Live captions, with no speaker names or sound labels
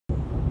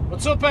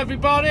What's up,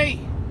 everybody?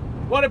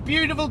 What a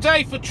beautiful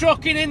day for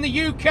trucking in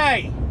the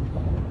UK.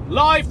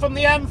 Live from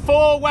the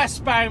M4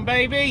 westbound,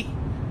 baby.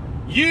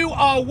 You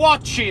are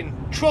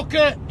watching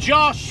Trucker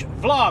Josh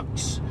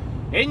Vlogs.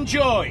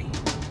 Enjoy.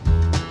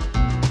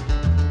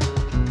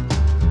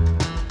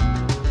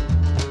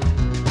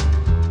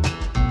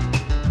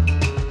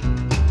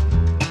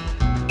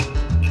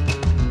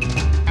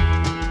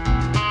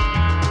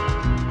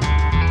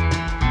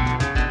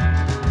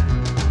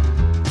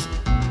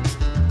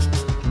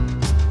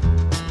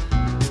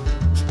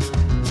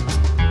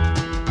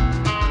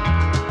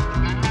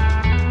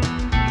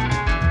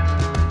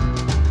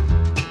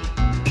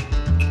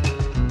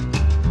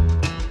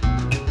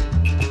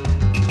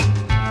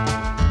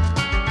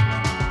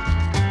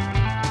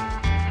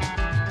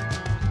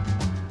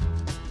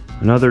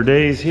 Another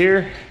day's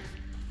here.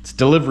 It's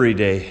delivery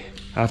day.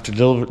 I have to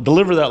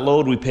deliver that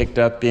load we picked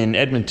up in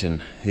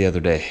Edmonton the other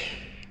day.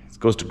 It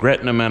goes to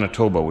Gretna,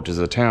 Manitoba, which is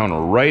a town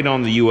right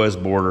on the US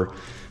border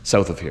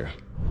south of here.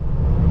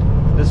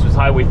 This was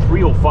Highway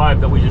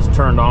 305 that we just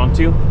turned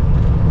onto.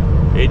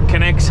 It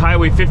connects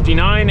Highway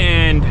 59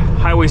 and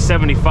Highway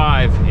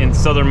 75 in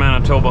southern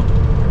Manitoba.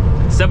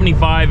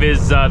 75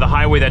 is the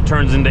highway that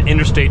turns into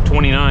Interstate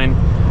 29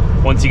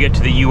 once you get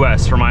to the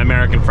US. For my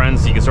American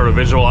friends, you can sort of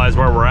visualize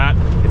where we're at.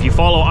 If you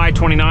follow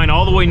I-29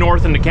 all the way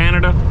north into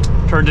Canada,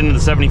 turns into the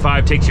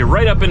 75, takes you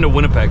right up into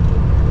Winnipeg.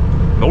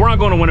 But we're not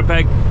going to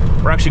Winnipeg,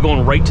 we're actually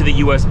going right to the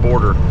US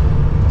border.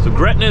 So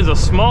Gretna is a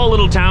small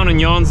little town in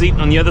Yonzit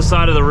on the other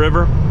side of the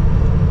river.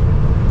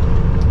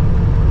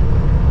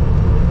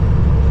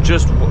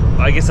 Just,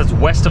 I guess that's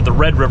west of the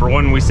Red River.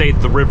 When we say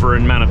the river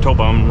in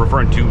Manitoba, I'm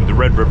referring to the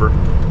Red River.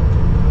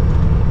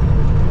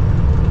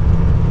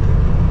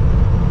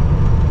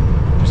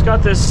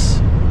 Got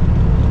this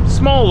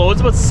small load.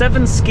 It's about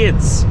 7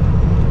 skids.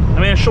 I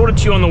mean, I showed it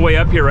to you on the way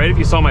up here, right? If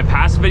you saw my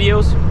past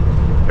videos,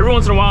 every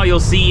once in a while you'll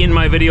see in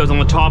my videos on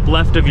the top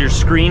left of your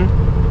screen,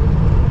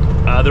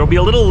 there'll be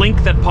a little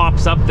link that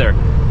pops up there.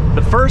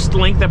 The first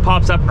link that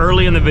pops up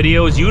early in the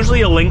video is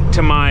usually a link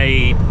to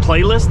my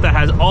playlist that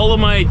has all of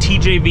my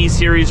TJV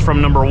series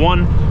from number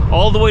 1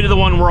 all the way to the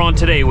one we're on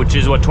today, which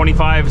is what,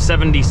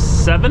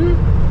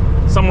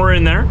 2577? Somewhere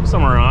in there,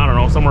 somewhere, I don't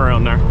know, somewhere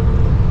around there.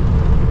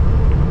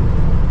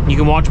 You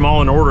can watch them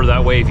all in order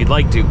that way if you'd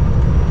like to.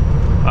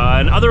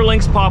 And other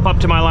links pop up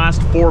to my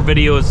last 4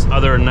 videos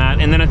other than that.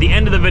 And then at the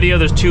end of the video,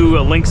 there's 2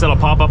 links that'll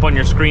pop up on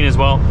your screen as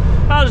well.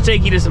 I'll just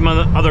take you to some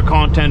other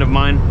content of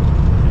mine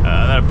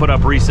that I put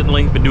up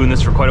recently. Been doing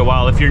this for quite a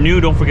while. If you're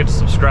new, don't forget to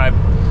subscribe.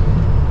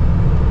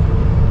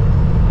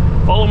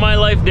 Follow my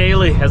life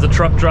daily as a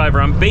truck driver.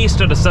 I'm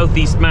based out of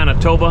southeast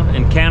Manitoba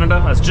in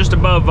Canada. That's just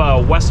above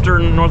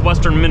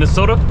northwestern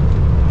Minnesota.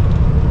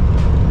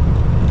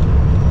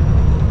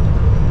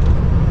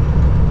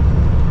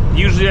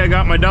 Usually I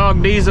got my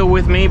dog Diesel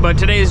with me, but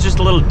today is just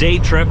a little day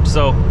trip,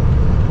 so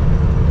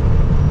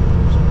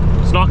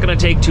it's not gonna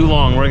take too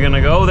long. We're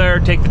gonna go there,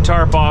 take the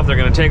tarp off. They're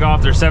gonna take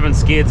off their 7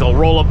 skids. I'll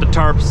roll up the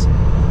tarps.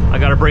 I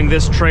gotta bring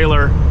this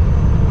trailer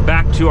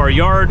back to our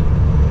yard,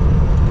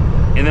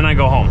 and then I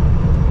go home.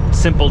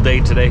 Simple day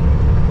today.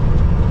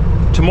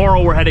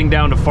 Tomorrow we're heading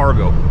down to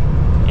Fargo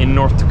in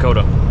North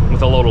Dakota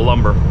with a load of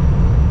lumber.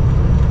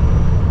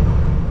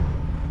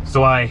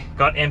 So I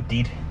got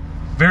emptied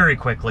very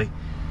quickly.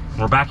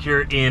 We're back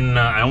here in,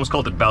 I almost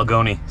called it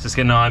Balgony.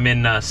 I'm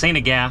in St.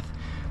 Agath,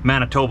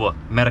 Manitoba.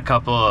 Met a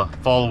couple of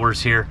followers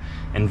here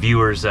and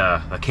viewers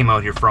that came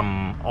out here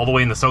from all the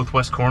way in the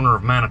southwest corner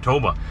of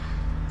Manitoba.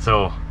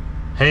 So,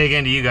 hey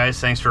again to you guys.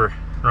 Thanks for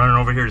running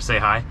over here to say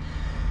hi.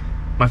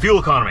 My fuel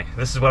economy,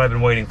 this is what I've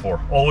been waiting for.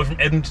 All the way from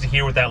Edmonton to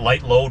here with that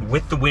light load,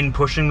 with the wind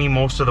pushing me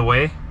most of the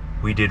way,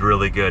 we did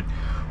really good.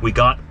 We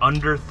got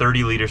under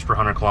 30 liters per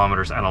 100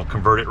 kilometers, and I'll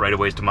convert it right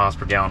away to miles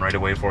per gallon right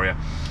away for you.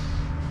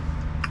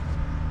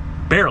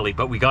 Barely,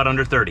 but we got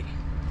under 30.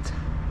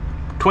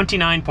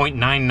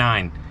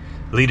 29.99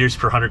 liters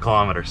per 100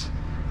 kilometers.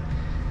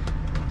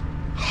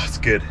 Oh, that's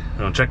good.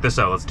 Now check this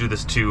out. Let's do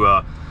this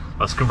to,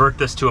 let's convert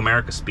this to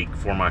America speak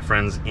for my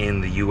friends in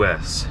the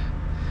US.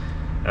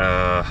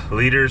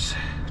 Liters,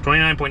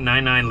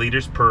 29.99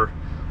 liters per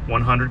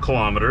 100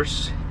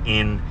 kilometers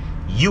in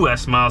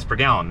US miles per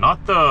gallon.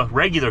 Not the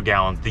regular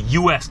gallons, the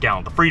US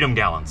gallon, the freedom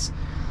gallons.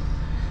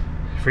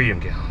 Freedom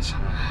gallons.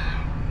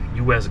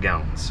 US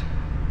gallons.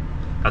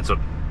 That's what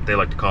they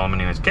like to call them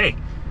anyways. Okay.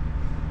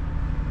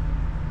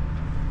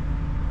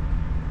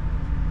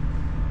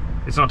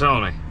 It's not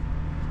telling me.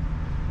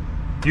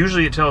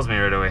 Usually it tells me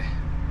right away.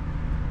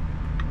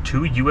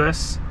 2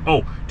 US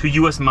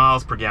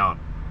miles per gallon.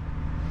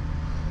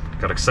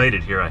 Got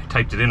excited here. I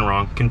typed it in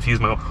wrong.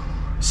 Confused my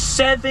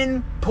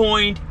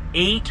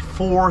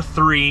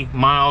 7.843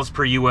 miles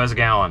per US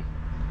gallon.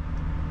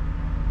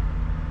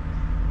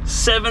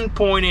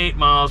 7.8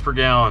 miles per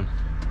gallon.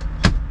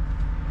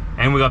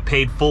 And we got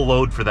paid full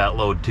load for that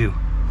load too.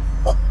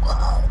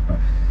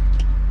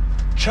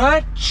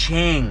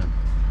 Cha-ching.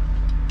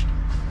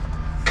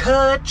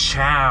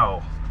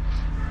 Ka-chow.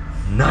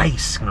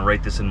 Nice. I'm gonna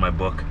write this in my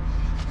book.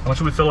 How much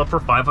should we fill up for?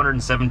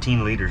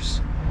 517 liters.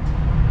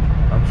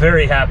 I'm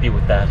very happy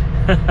with that.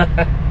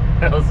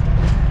 That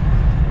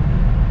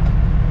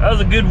was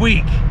a good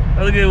week.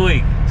 That was a good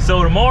week.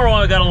 So tomorrow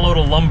I got a load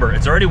of lumber.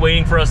 It's already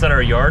waiting for us at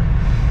our yard.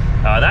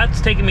 That's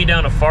taking me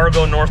down to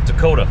Fargo, North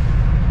Dakota.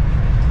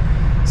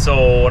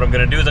 So what I'm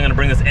gonna do is I'm gonna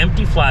bring this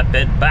empty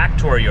flatbed back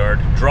to our yard,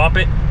 drop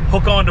it,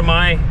 hook onto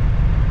my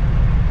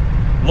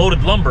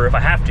loaded lumber if I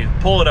have to,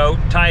 pull it out,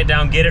 tie it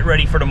down, get it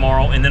ready for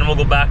tomorrow, and then we'll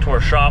go back to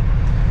our shop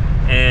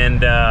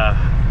and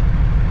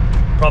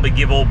probably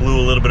give old Blue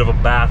a little bit of a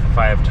bath if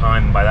I have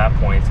time by that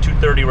point. It's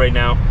 2:30 right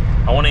now.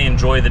 I want to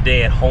enjoy the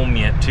day at home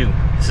yet too.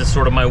 This is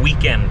sort of my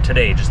weekend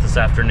today, just this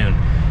afternoon,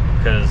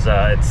 because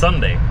it's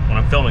Sunday when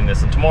I'm filming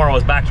this, and tomorrow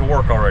is back to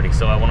work already,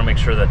 so I want to make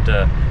sure that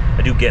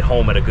I do get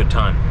home at a good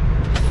time.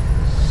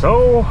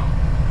 So,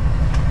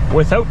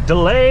 without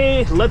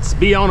delay, let's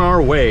be on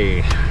our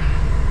way.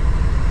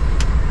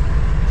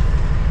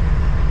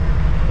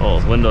 Oh,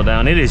 the window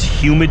down. It is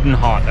humid and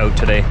hot out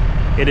today.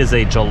 It is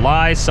a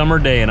July summer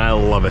day and I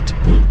love it.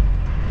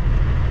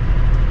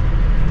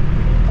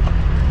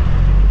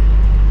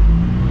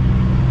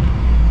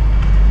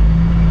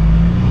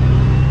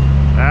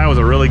 That was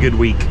a really good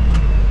week.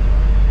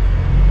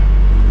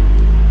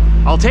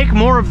 I'll take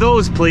more of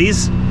those,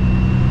 please.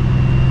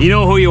 You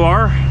know who you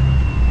are?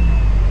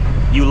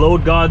 You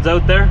load gods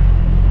out there.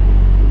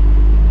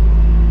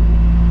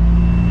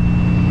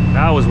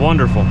 That was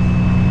wonderful.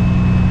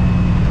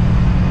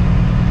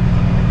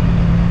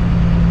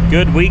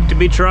 Good week to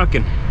be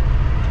trucking.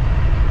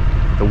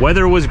 The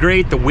weather was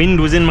great, the wind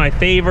was in my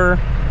favor,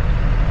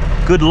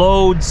 good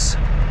loads.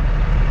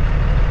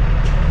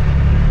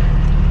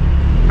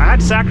 I had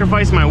to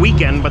sacrifice my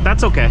weekend, but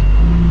that's okay.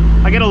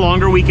 I get a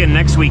longer weekend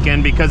next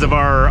weekend because of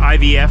our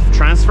IVF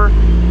transfer.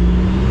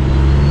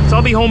 So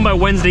I'll be home by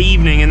Wednesday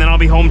evening, and then I'll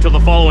be home till the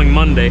following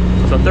Monday.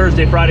 So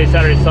Thursday, Friday,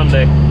 Saturday,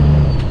 Sunday.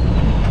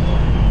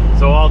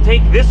 So I'll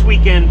take this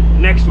weekend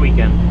next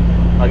weekend.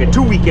 I'll get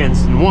 2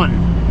 weekends in one.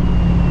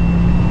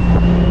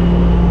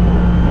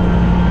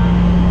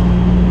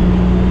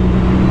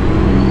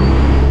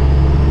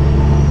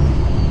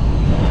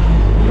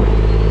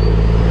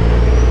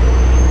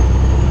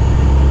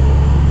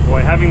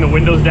 Boy, having the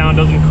windows down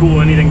doesn't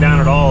cool anything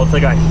down at all. It's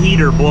like a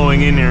heater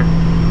blowing in here.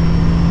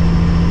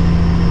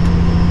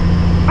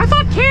 I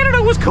thought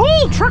Canada was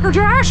cold, Trucker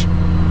Josh.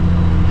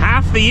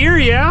 Half the year,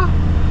 yeah.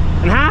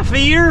 And half the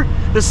year,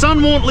 the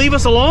sun won't leave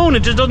us alone.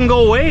 It just doesn't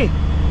go away.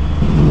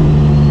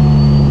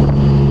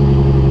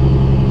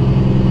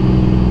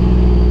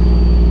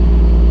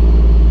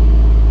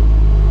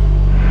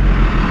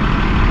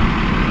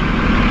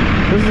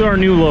 This is our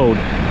new load.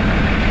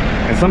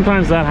 And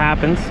sometimes that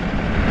happens.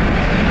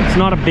 It's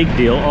not a big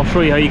deal. I'll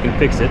show you how you can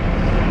fix it.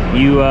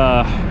 You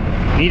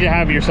need to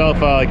have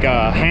yourself like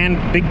a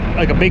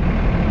big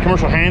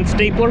commercial hand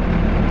stapler,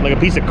 like a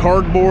piece of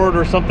cardboard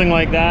or something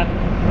like that,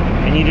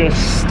 and you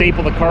just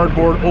staple the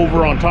cardboard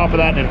over on top of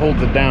that and it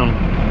holds it down.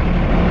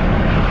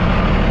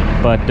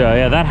 But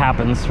yeah, that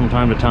happens from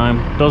time to time.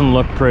 Doesn't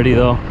look pretty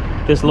though.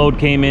 This load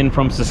came in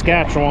from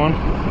Saskatchewan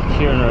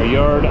here in our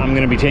yard. I'm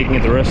going to be taking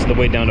it the rest of the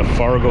way down to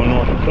Fargo,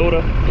 North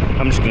Dakota.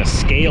 I'm just going to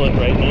scale it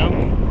right now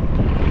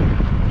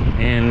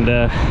and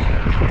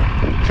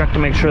check to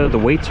make sure that the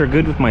weights are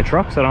good with my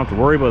truck, so I don't have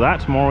to worry about that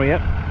tomorrow yet.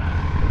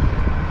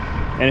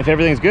 And if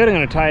everything's good, I'm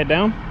going to tie it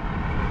down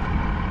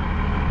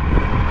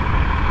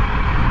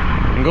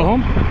and go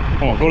home.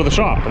 Oh, go to the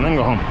shop and then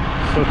go home.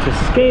 So to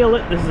scale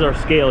it, this is our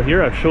scale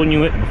here. I've shown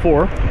you it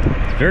before.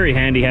 It's very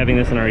handy having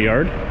this in our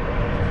yard.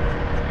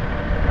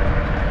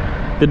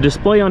 The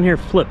display on here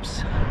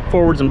flips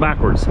forwards and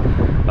backwards,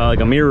 like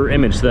a mirror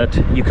image, so that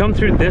you come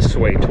through this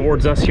way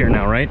towards us here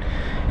now, right?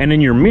 And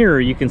in your mirror,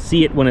 you can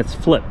see it when it's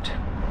flipped.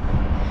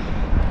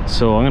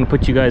 So I'm going to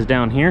put you guys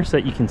down here so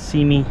that you can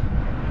see me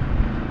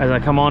as I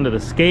come onto the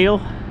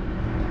scale.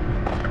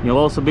 You'll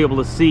also be able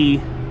to see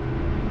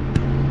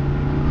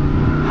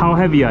how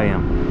heavy I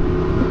am.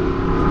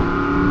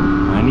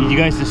 I need you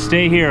guys to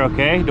stay here,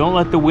 okay? Don't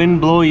let the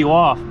wind blow you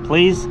off,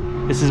 please.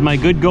 This is my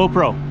good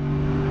GoPro.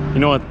 You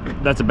know what?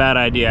 That's a bad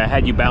idea. I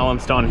had you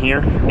balanced on here,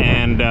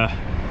 and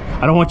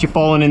I don't want you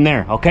falling in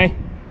there, okay?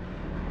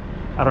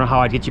 I don't know how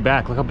I'd get you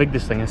back. Look how big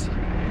this thing is.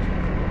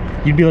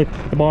 You'd be like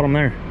at the bottom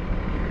there.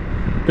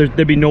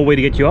 There'd be no way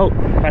to get you out.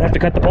 I'd have to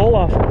cut the pole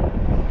off.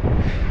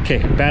 Okay,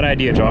 bad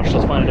idea, Josh.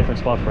 Let's find a different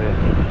spot for you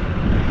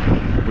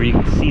where you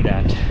can see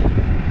that.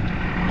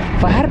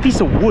 If I had a piece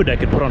of wood I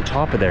could put on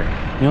top of there,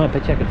 you know, I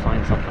bet you I could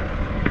find something.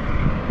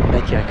 I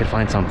bet you I could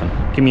find something.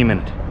 Give me a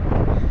minute.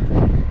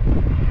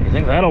 You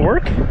think that'll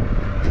work?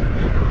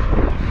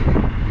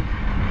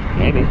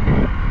 Maybe.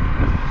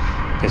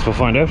 Guess we'll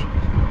find out.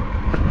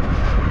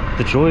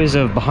 The joys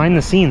of behind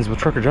the scenes with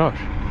Trucker Josh.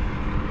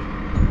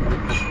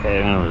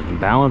 Okay, I'm gonna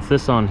balance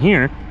this on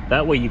here.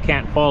 That way you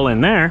can't fall in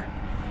there.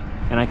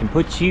 And I can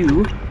put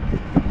you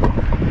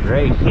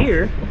right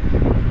here.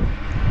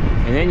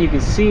 And then you can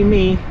see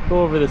me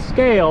go over the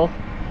scale.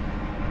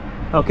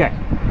 Okay.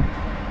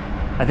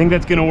 I think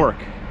that's gonna work.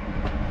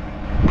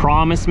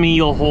 Promise me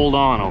you'll hold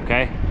on,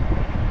 okay?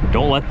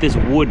 Don't let this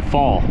wood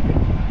fall.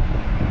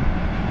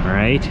 All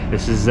right,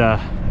 this is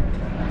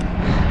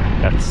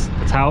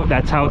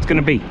That's how it's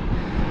gonna be.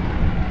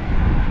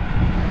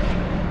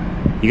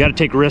 You got to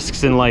take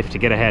risks in life to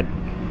get ahead,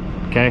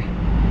 okay?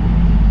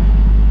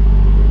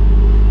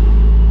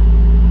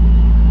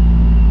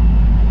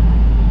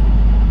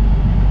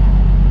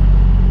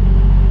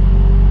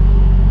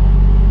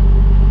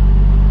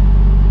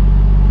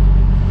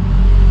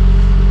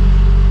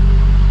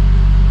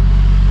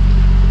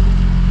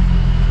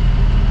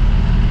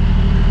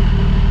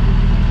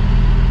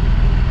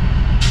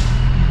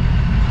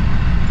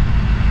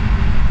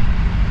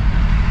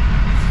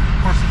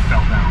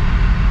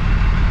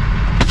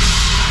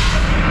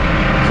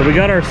 So we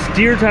got our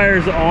steer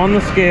tires on the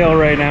scale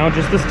right now,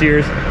 just the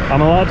steers. I'm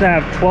allowed to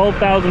have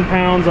 12,000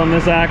 pounds on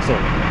this axle.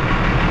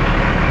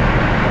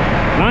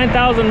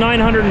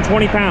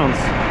 9,920 pounds.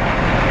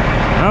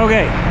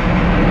 Okay.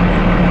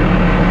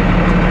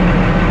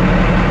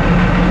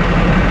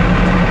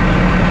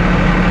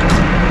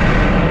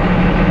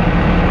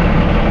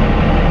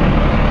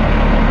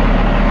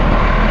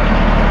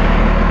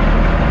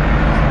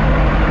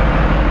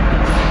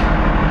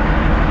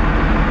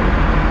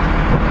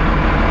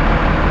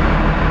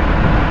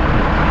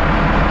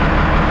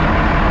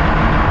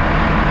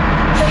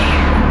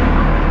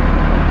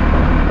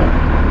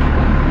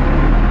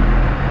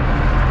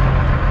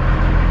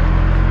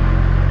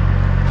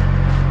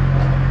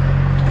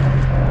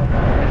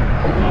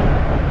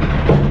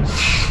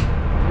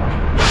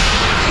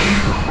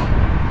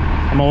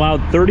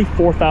 Allowed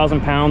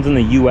 34,000 pounds in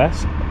the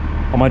US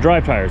on my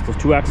drive tires. Those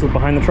two axles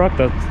behind the truck,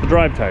 that's the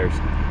drive tires.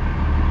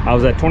 I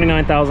was at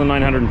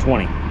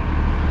 29,920.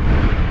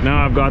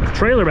 Now I've got the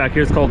trailer back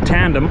here. It's called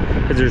tandem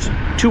because there's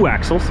two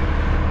axles.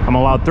 I'm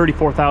allowed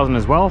 34,000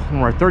 as well,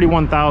 and we're at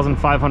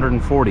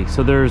 31,540.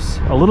 So there's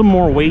a little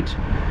more weight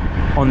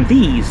on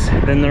these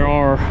than there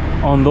are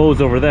on those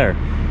over there.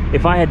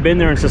 If I had been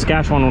there in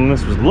Saskatchewan when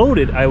this was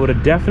loaded, I would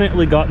have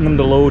definitely gotten them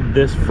to load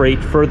this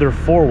freight further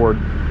forward,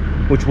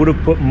 which would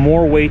have put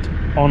more weight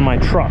on my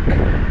truck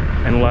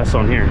and less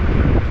on here.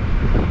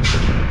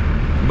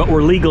 But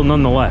we're legal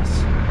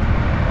nonetheless.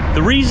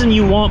 The reason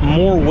you want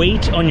more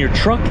weight on your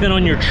truck than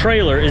on your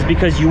trailer is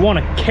because you want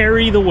to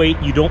carry the weight,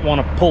 you don't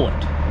want to pull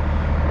it.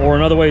 Or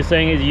another way of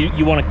saying it is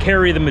you want to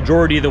carry the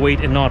majority of the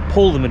weight and not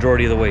pull the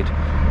majority of the weight.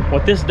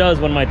 What this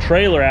does when my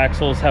trailer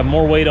axles have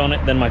more weight on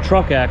it than my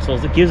truck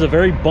axles, it gives a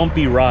very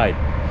bumpy ride.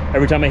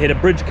 Every time I hit a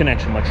bridge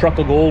connection, my truck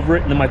will go over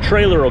it and then my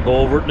trailer will go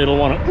over it and it'll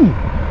want to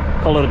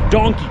call it a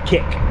donkey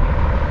kick.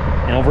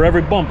 And over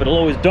every bump, it'll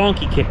always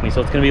donkey kick me.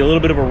 So it's gonna be a little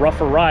bit of a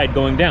rougher ride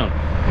going down.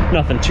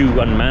 Nothing too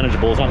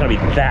unmanageable. It's not gonna be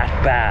that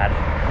bad.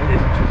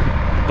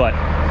 But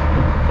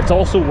it's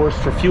also worse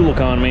for fuel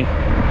economy.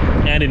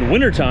 And in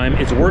wintertime,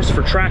 it's worse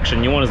for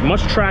traction. You want as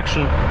much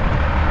traction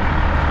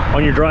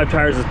on your drive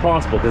tires as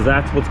possible because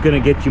that's what's gonna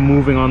get you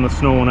moving on the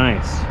snow and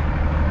ice.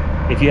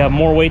 If you have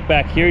more weight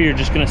back here, you're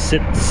just gonna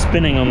sit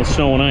spinning on the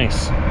snow and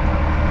ice.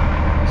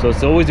 So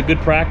it's always a good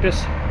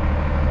practice.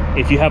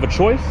 If you have a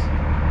choice,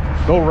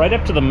 go right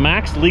up to the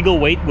max legal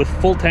weight with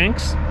full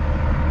tanks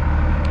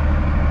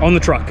on the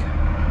truck.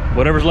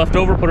 Whatever's left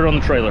over, put it on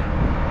the trailer.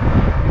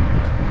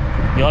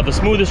 You'll have the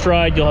smoothest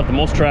ride, you'll have the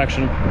most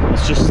traction.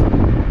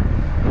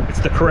 It's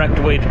the correct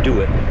way to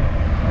do it.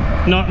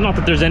 Not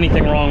that there's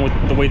anything wrong with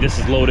the way this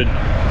is loaded.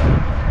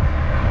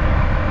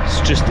 It's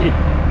just, it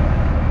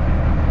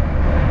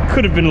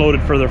could have been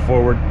loaded further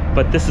forward,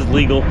 but this is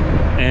legal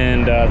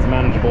and it's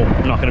manageable.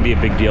 Not gonna be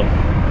a big deal.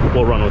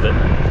 We'll run with it.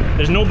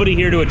 There's nobody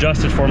here to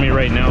adjust it for me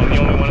right now. I'm the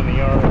only one in the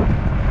yard.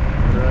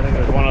 I think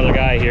there's one other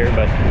guy here,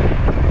 but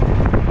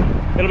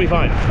it'll be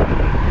fine.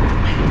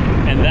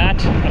 And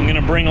that, I'm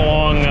gonna bring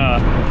along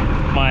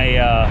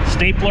my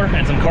stapler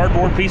and some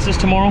cardboard pieces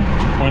tomorrow.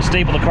 I'm gonna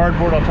staple the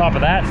cardboard on top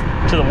of that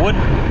to the wood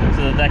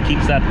so that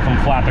keeps that from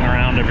flapping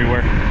around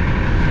everywhere.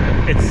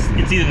 It's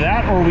either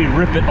that or we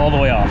rip it all the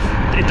way off.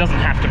 It doesn't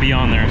have to be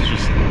on there, it's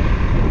just,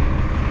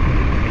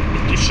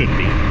 it should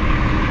be.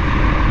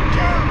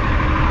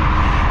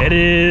 It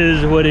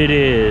is what it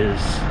is.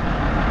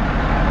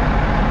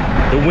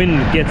 The wind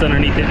gets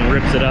underneath it and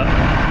rips it up.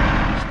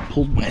 Just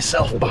pulled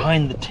myself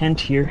behind the tent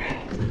here.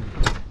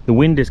 The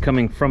wind is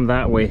coming from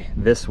that way,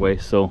 this way,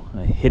 so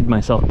I hid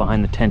myself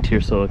behind the tent here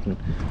so I can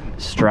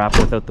strap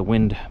without the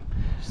wind.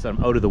 So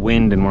I'm out of the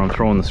wind, and when I'm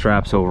throwing the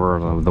straps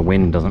over, the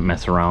wind doesn't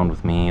mess around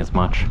with me as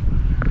much.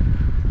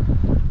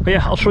 But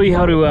yeah, I'll show you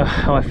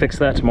how I fix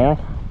that tomorrow.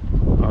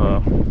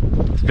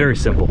 It's very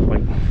simple.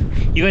 Like,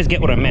 you guys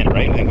get what I meant,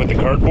 right? Like with the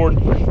cardboard,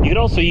 you could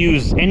also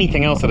use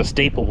anything else that a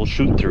staple will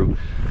shoot through.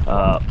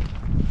 You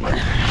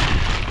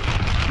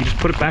just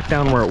put it back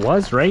down where it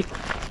was, right?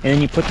 And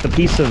then you put the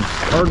piece of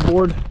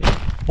cardboard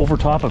over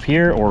top of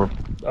here, or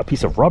a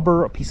piece of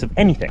rubber, a piece of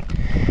anything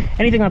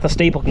that the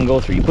staple can go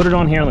through. You put it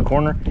on here in the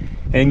corner,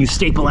 and you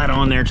staple that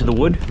on there to the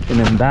wood, and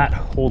then that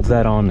holds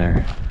that on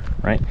there,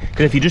 right?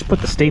 Because if you just put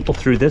the staple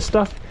through this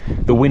stuff,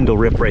 the wind will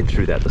rip right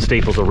through that. The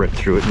staples will rip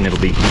through it, and it'll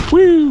be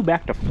woo,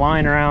 back to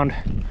flying around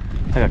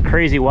like a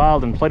crazy,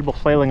 wild, inflatable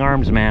flailing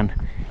arms man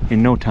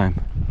in no time.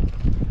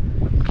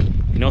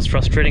 You know what's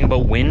frustrating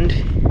about wind?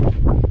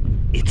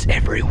 It's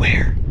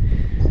everywhere.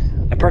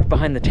 I parked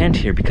behind the tent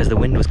here because the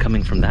wind was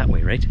coming from that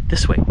way, right?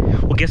 This way.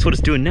 Well, guess what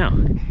it's doing now?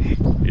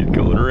 It's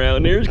going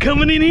around there. It's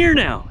coming in here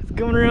now. It's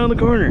coming around the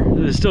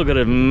corner. It's still got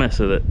to mess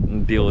with it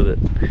and deal with it.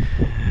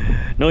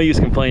 No use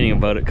complaining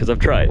about it because I've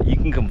tried. You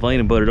can complain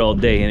about it all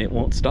day and it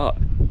won't stop.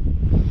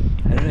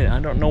 I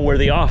don't know where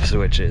the off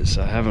switch is.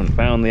 I haven't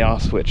found the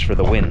off switch for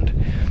the wind.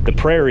 The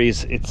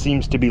prairies, it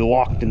seems to be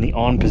locked in the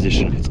on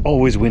position. It's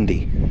always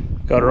windy.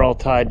 Got her all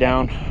tied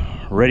down,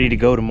 ready to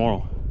go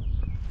tomorrow.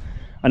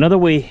 Another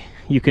way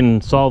you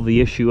can solve the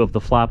issue of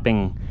the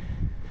flapping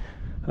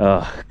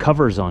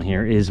covers on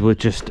here is with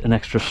just an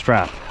extra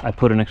strap. I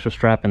put an extra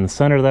strap in the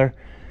center there,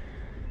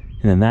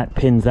 and then that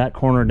pins that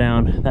corner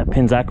down, that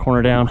pins that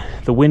corner down.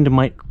 The wind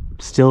might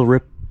still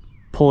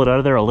pull it out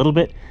of there a little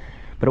bit,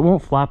 but it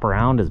won't flap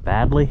around as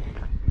badly.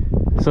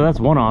 So that's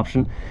one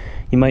option.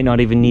 You might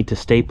not even need to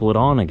staple it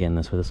on again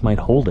this way. This might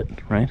hold it,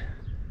 right?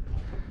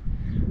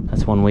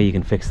 That's one way you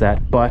can fix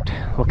that. But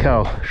look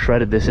how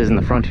shredded this is in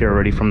the front here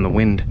already from the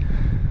wind.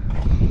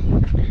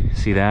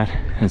 See that?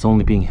 And it's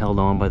only being held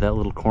on by that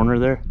little corner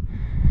there.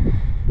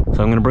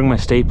 So I'm gonna bring my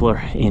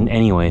stapler in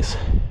anyways.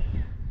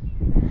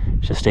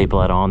 Just staple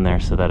that on there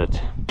so that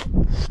it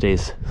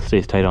stays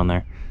tight on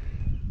there.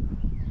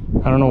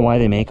 I don't know why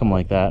they make them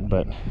like that,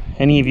 but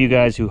any of you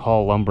guys who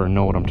haul lumber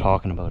know what I'm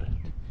talking about. It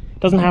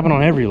doesn't happen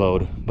on every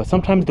load, but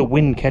sometimes the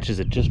wind catches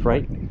it just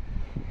right.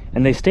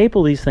 And they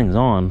staple these things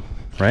on,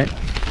 right?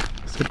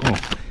 Oh,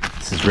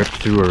 this is ripped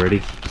through already.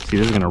 See,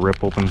 this is gonna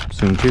rip open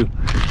soon too.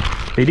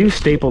 They do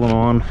staple them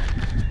on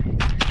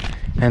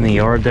in the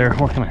yard there.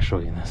 Or can I show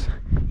you this?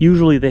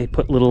 Usually they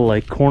put little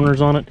like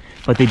corners on it,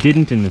 but they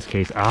didn't in this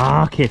case.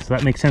 Ah, okay, so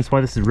that makes sense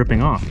why this is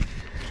ripping off.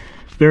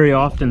 Very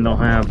often they'll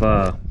have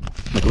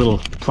like little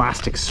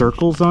plastic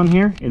circles on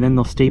here, and then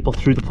they'll staple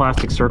through the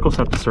plastic circles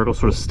so that the circle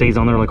sort of stays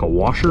on there like a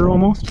washer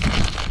almost.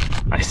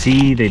 I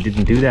see they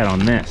didn't do that on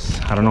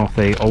this. I don't know if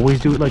they always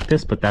do it like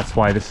this, but that's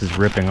why this is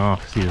ripping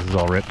off. See, this is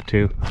all ripped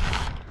too.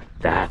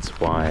 That's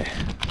why.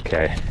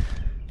 Okay.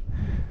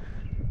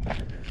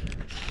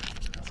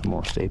 Some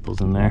more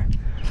staples in there.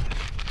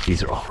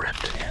 These are all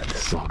ripped. Yeah,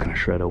 this is all gonna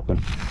shred open.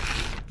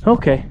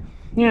 Okay.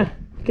 Yeah,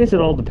 I guess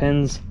it all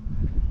depends.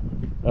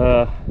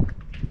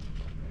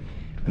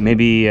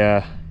 Maybe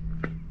got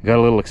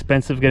a little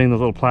expensive getting those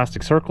little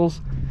plastic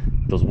circles,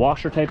 those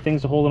washer type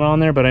things to hold it on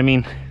there, but I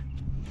mean,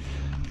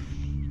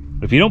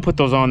 if you don't put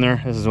those on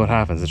there, this is what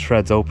happens. It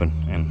shreds open.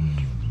 And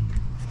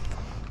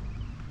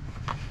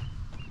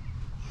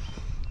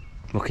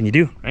what can you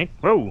do, right?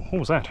 Whoa, what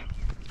was that?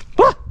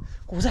 What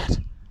was that?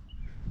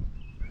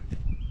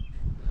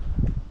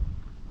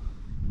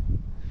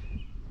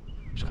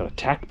 Just got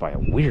attacked by a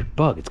weird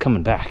bug. It's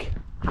coming back.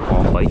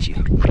 I'll fight you.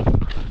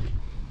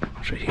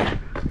 It's right here.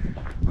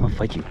 I'll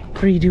fight you.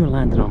 What are you doing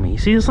landing on me? You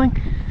see this thing?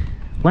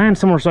 Land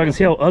somewhere so I can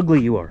see how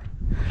ugly you are.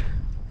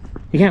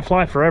 You can't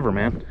fly forever,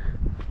 man.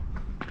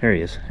 There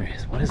he is. There he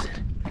is. What is it?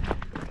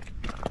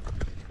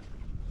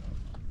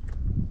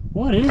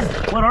 What is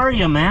it? What are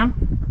you, man?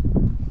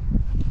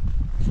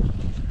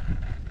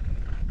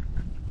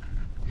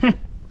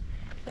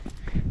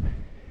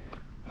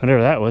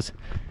 Whatever that was.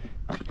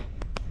 It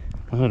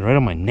went right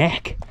on my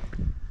neck.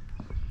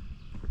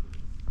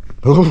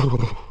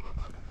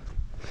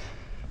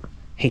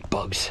 Hate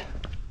bugs.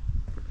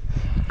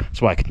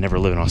 That's why I could never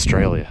live in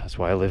Australia. That's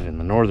why I live in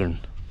the northern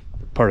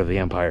part of the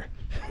empire,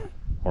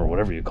 or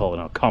whatever you call it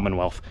now,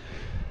 Commonwealth.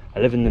 I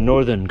live in the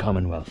northern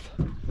Commonwealth.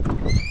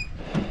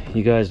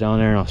 You guys down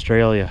there in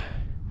Australia,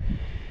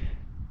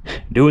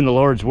 doing the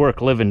Lord's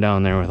work, living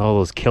down there with all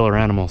those killer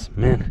animals,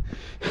 man.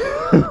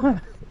 I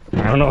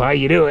don't know how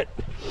you do it.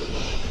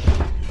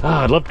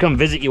 I'd love to come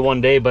visit you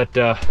one day, but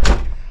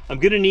I'm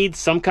gonna need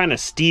some kind of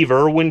Steve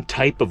Irwin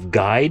type of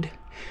guide,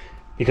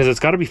 because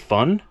it's got to be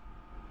fun,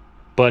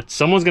 but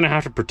someone's gonna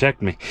have to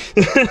protect me.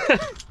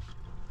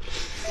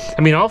 I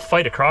mean, I'll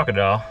fight a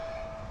crocodile,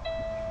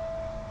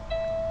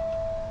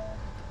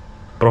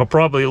 but I'll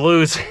probably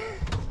lose.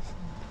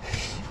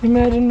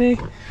 Imagine me,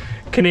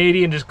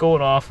 Canadian, just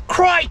going off.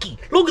 Crikey,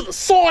 look at the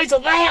size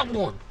of that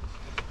one.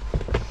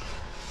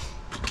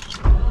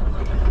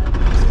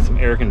 Some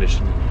air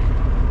conditioning.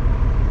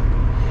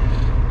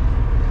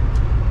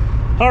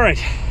 All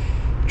right,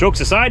 jokes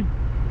aside,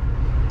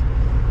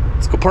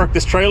 let's go park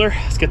this trailer,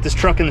 let's get this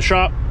truck in the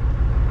shop,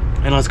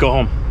 and let's go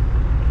home.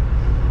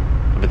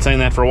 I've been saying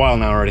that for a while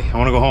now already. I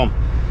want to go home.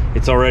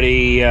 It's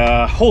already,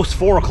 it's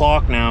 4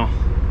 o'clock now.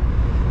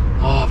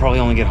 Oh, I'll probably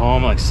only get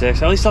home like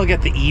 6. At least I'll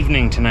get the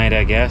evening tonight,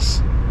 I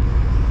guess.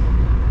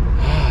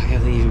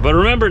 But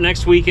remember,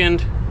 next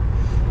weekend,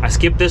 I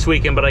skipped this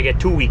weekend, but I get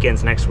 2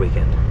 weekends next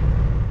weekend.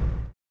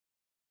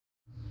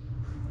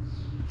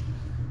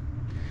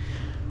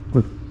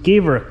 We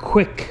gave her a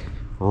quick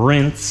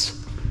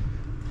rinse.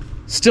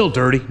 Still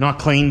dirty, not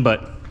clean,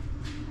 but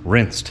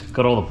rinsed.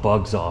 Got all the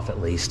bugs off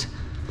at least.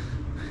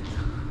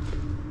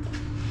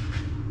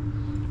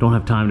 Don't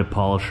have time to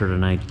polish her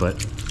tonight,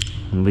 but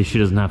at least she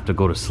doesn't have to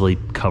go to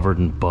sleep covered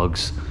in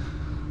bugs.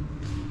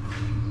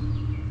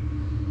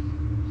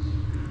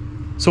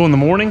 So in the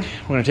morning,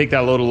 we're gonna take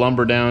that load of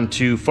lumber down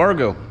to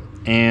Fargo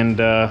and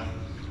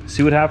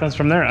see what happens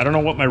from there. I don't know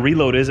what my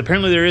reload is.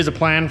 Apparently there is a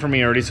plan for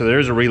me already, so there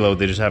is a reload.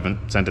 They just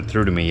haven't sent it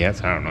through to me yet,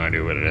 so I don't know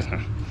idea what it is.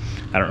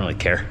 I don't really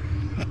care.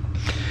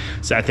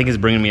 So I think it's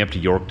bringing me up to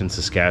Yorkton,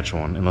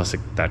 Saskatchewan, unless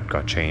that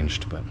got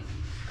changed. But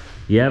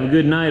you have a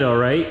good night, all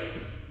right?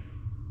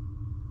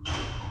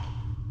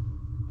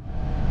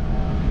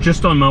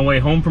 Just on my way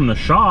home from the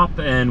shop,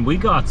 and we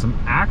got some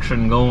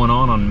action going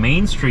on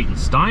Main Street in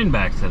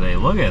Steinbach today.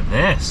 Look at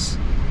this.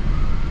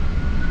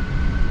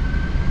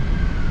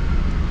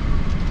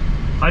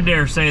 I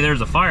dare say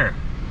there's a fire.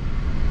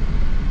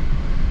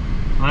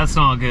 That's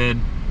not good.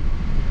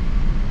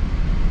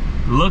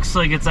 Looks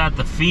like it's at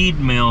the feed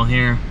mill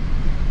here,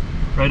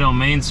 right on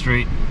Main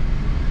Street.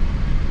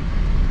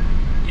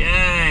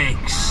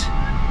 Yikes.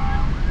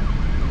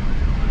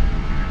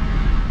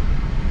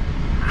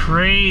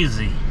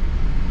 Crazy.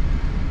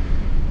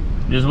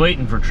 Just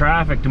waiting for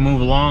traffic to move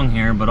along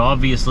here, but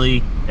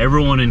obviously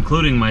everyone,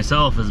 including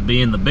myself, is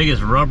being the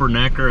biggest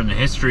rubbernecker in the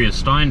history of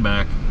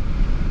Steinbach.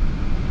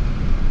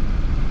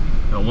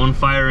 Got one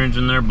fire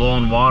engine there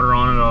blowing water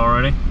on it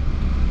already.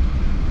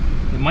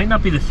 It might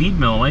not be the feed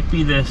mill, it might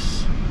be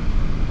this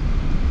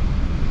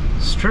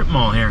strip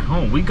mall here.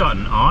 Oh, we got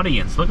an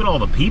audience. Look at all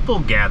the people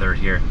gathered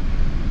here.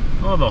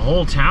 Oh, the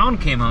whole town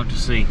came out to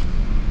see.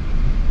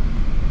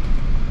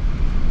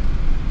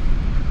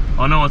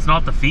 Oh no, it's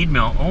not the feed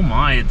mill. Oh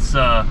my, it's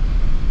the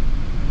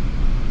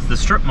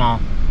strip mall.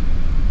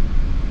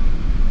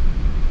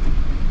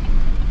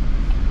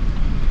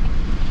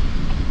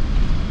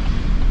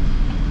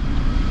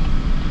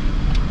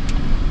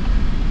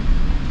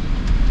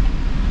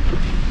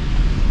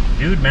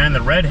 Dude, man,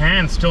 the red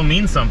hand still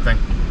means something.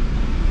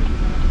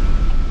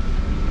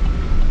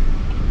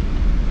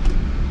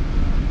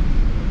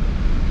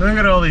 Look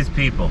at all these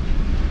people.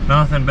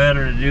 Nothing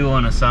better to do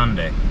on a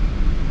Sunday.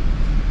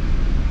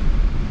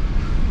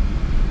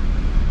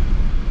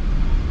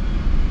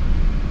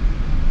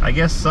 I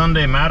guess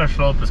Sunday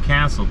Matterschlopp is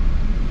canceled.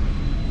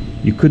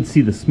 You could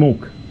see the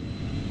smoke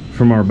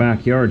from our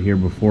backyard here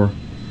before.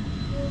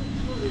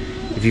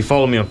 If you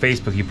follow me on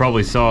Facebook, you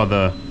probably saw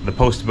the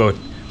post about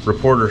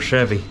reporter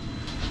Chevy.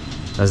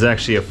 That's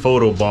actually a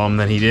photo bomb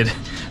that he did.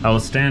 I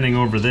was standing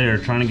over there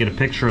trying to get a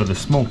picture of the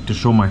smoke to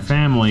show my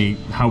family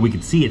how we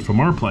could see it from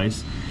our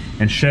place.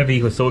 And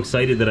Chevy was so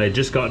excited that I had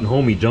just gotten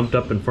home, he jumped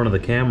up in front of the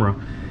camera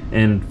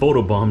and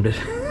photo bombed it.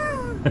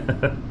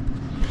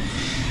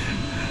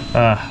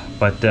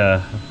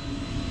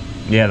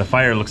 Yeah, the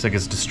fire looks like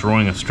it's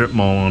destroying a strip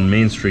mall on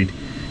Main Street.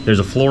 There's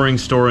a flooring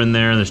store in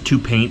there, there's 2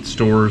 paint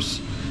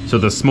stores. So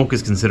the smoke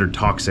is considered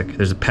toxic.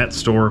 There's a pet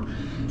store.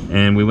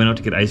 And we went out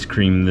to get ice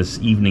cream this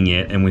evening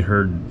yet, and we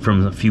heard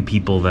from a few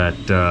people that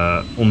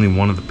only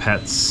one of the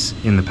pets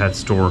in the pet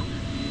store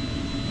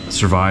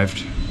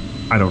survived.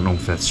 I don't know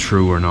if that's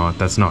true or not.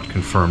 That's not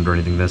confirmed or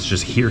anything. That's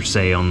just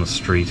hearsay on the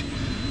street.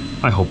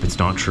 I hope it's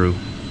not true.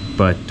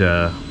 But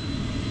I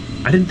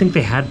didn't think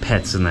they had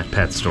pets in that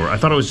pet store. I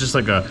thought it was just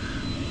like a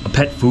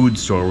pet food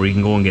store where you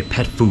can go and get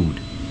pet food.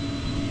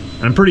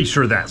 And I'm pretty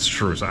sure that's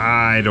true. So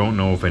I don't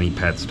know if any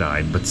pets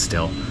died, but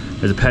still.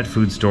 There's a pet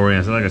food store,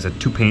 and like I said,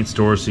 2 paint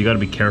stores, so you got to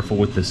be careful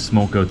with the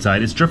smoke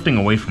outside. It's drifting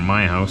away from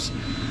my house,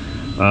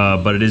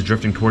 but it is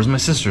drifting towards my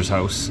sister's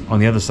house on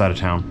the other side of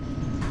town.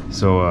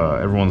 So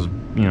everyone's,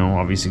 you know,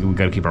 obviously we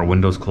got to keep our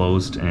windows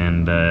closed,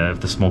 and if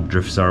the smoke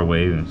drifts our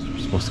way, we're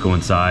supposed to go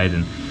inside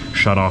and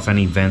shut off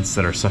any vents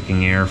that are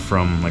sucking air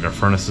from, like our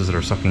furnaces that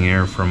are sucking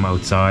air from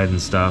outside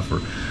and stuff.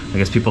 Or I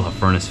guess people have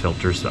furnace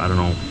filters. So I don't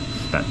know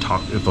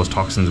if those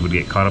toxins would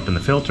get caught up in the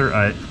filter.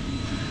 I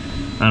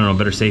don't know.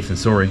 Better safe than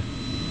sorry.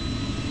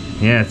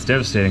 Yeah, it's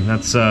devastating.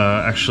 That's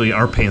actually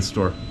our paint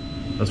store.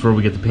 That's where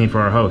we get the paint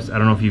for our house. I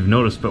don't know if you've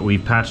noticed, but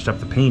we've patched up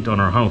the paint on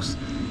our house,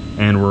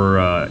 and we're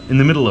in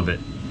the middle of it.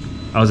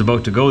 I was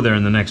about to go there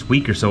in the next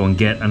week or so and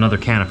get another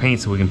can of paint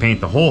so we can paint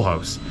the whole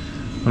house.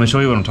 Let me show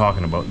you what I'm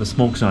talking about. The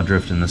smoke's not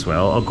drifting this way.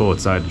 I'll go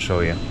outside and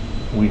show you.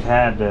 We've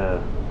had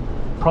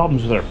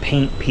problems with our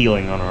paint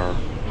peeling on our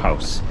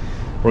house.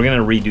 We're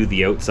gonna redo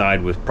the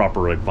outside with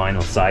proper like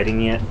vinyl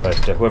siding yet, but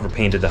whoever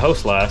painted the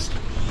house last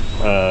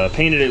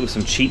painted it with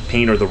some cheap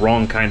paint or the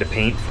wrong kind of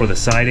paint for the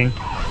siding,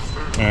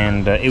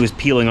 and it was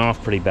peeling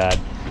off pretty bad.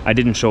 I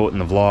didn't show it in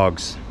the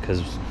vlogs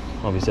because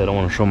obviously I don't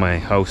want to show my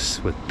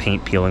house with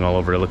paint peeling all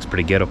over it. It looks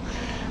pretty ghetto.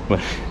 But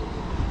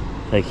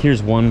like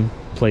here's one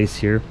place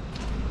here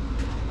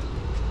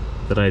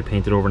that I had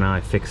painted over. Now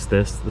I fixed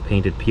this. The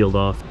paint had peeled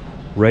off.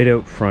 Right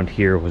out front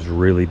here was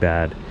really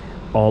bad.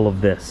 All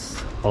of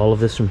this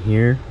from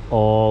here,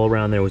 all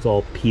around there was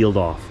all peeled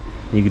off.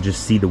 You could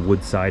just see the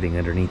wood siding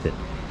underneath it.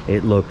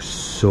 It looks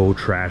so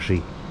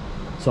trashy.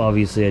 So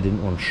obviously I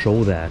didn't want to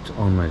show that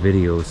on my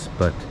videos,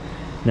 but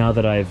now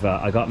that I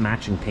got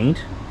matching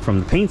paint from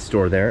the paint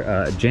store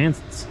there,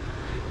 Jansen's,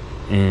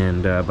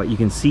 and but you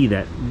can see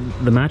that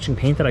the matching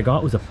paint that I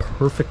got was a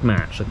perfect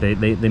match. Like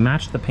they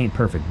matched the paint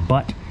perfect,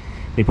 but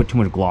they put too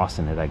much gloss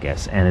in it, I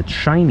guess, and it's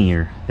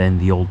shinier than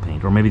the old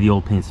paint, or maybe the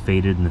old paint's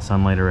faded in the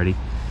sunlight already.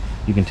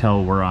 You can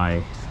tell where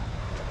I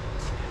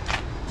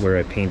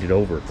painted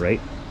over it,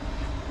 right?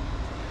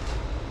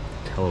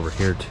 Tell over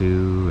here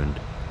too, and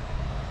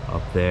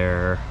up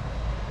there.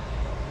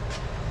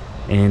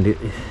 And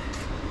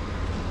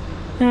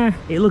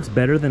it looks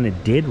better than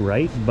it did,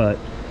 right? But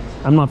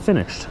I'm not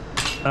finished.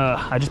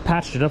 I just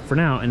patched it up for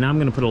now, and now I'm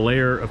gonna put a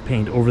layer of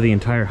paint over the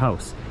entire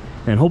house.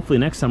 And hopefully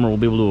next summer we'll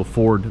be able to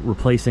afford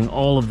replacing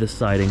all of this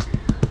siding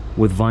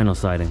with vinyl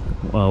siding.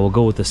 We'll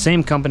go with the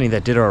same company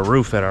that did our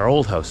roof at our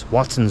old house,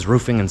 Watson's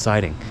Roofing and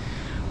Siding.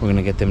 We're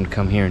gonna get them to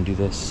come here and do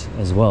this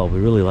as well. We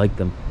really like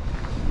them.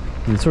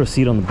 You can sort of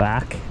see it on the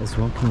back as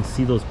well. Can you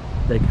see those,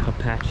 like how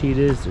patchy it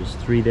is? There's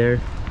 3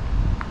 there.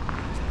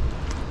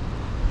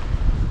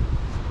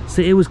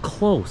 See, it was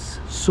close,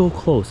 so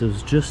close. It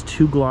was just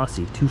too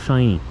glossy, too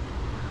shiny.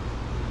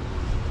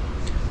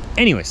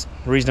 Anyways,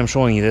 the reason I'm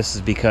showing you this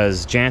is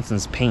because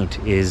Jansen's paint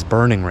is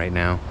burning right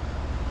now.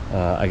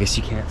 I guess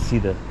you can't see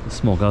the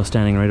smoke. I was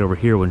standing right over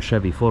here when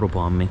Chevy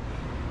photobombed me.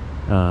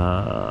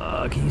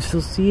 Can you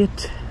still see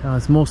it?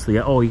 It's mostly,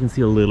 oh, you can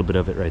see a little bit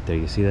of it right there.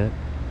 You see that?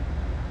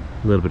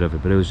 A little bit of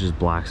it, but it was just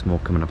black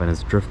smoke coming up, and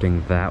it's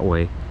drifting that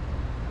way.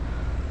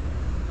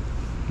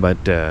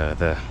 But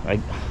I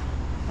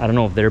don't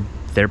know if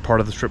their part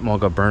of the strip mall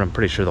got burned. I'm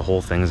pretty sure the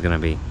whole thing is gonna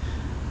be.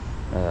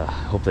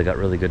 Hope they got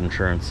really good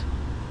insurance.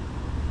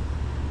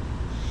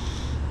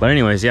 But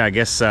anyways, yeah, I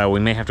guess we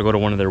may have to go to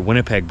one of their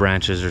Winnipeg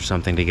branches or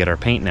something to get our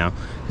paint now,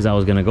 because I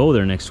was gonna go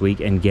there next week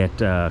and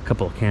get a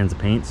couple of cans of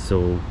paint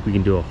so we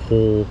can do a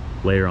whole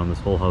layer on this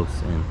whole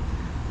house. And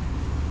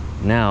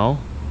now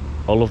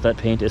all of that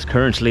paint is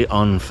currently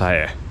on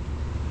fire.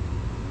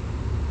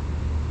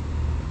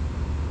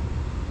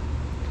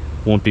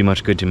 Won't be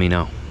much good to me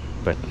now,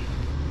 but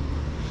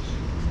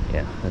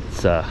yeah,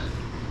 it's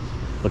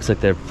looks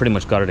like they've pretty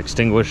much got it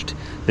extinguished.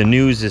 The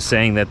news is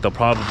saying that they'll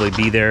probably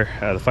be there.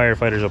 The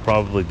firefighters will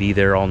probably be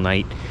there all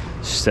night,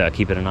 just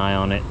keeping an eye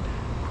on it.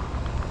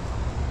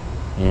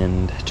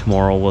 And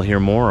tomorrow we'll hear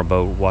more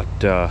about what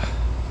the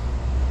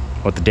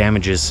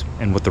damage is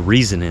and what the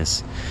reason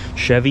is.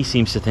 Chevy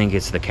seems to think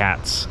it's the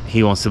cats.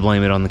 He wants to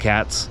blame it on the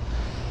cats,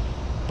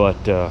 but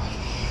I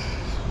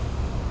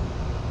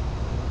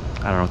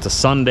don't know. It's a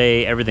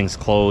Sunday. Everything's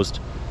closed.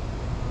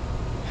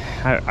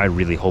 I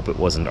really hope it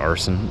wasn't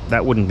arson.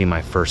 That wouldn't be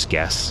my first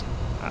guess.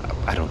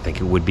 I don't think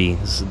it would be.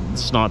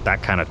 It's not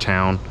that kind of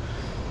town.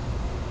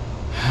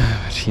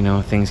 But, you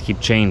know, things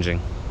keep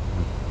changing.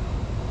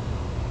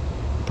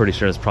 I'm pretty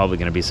sure it's probably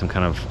going to be some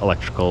kind of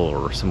electrical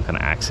or some kind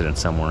of accident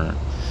somewhere.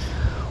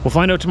 We'll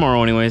find out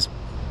tomorrow anyways.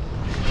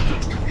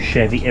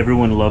 Chevy,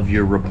 everyone loved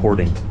your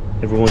reporting.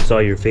 Everyone saw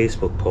your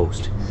Facebook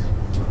post.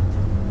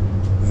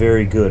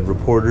 Very good,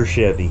 reporter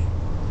Chevy.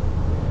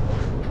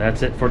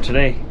 That's it for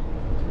today.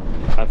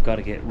 I've got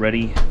to get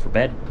ready for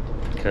bed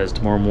because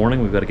tomorrow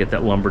morning we've got to get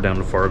that lumber down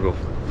to Fargo.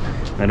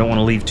 I don't want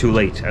to leave too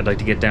late. I'd like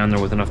to get down there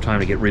with enough time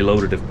to get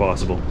reloaded if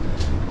possible.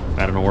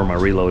 I don't know where my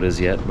reload is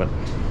yet, but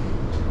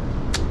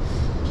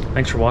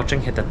thanks for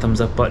watching. Hit that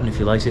thumbs up button if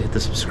you liked it. Hit the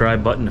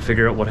subscribe button to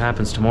figure out what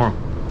happens tomorrow.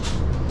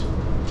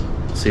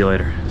 See you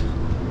later.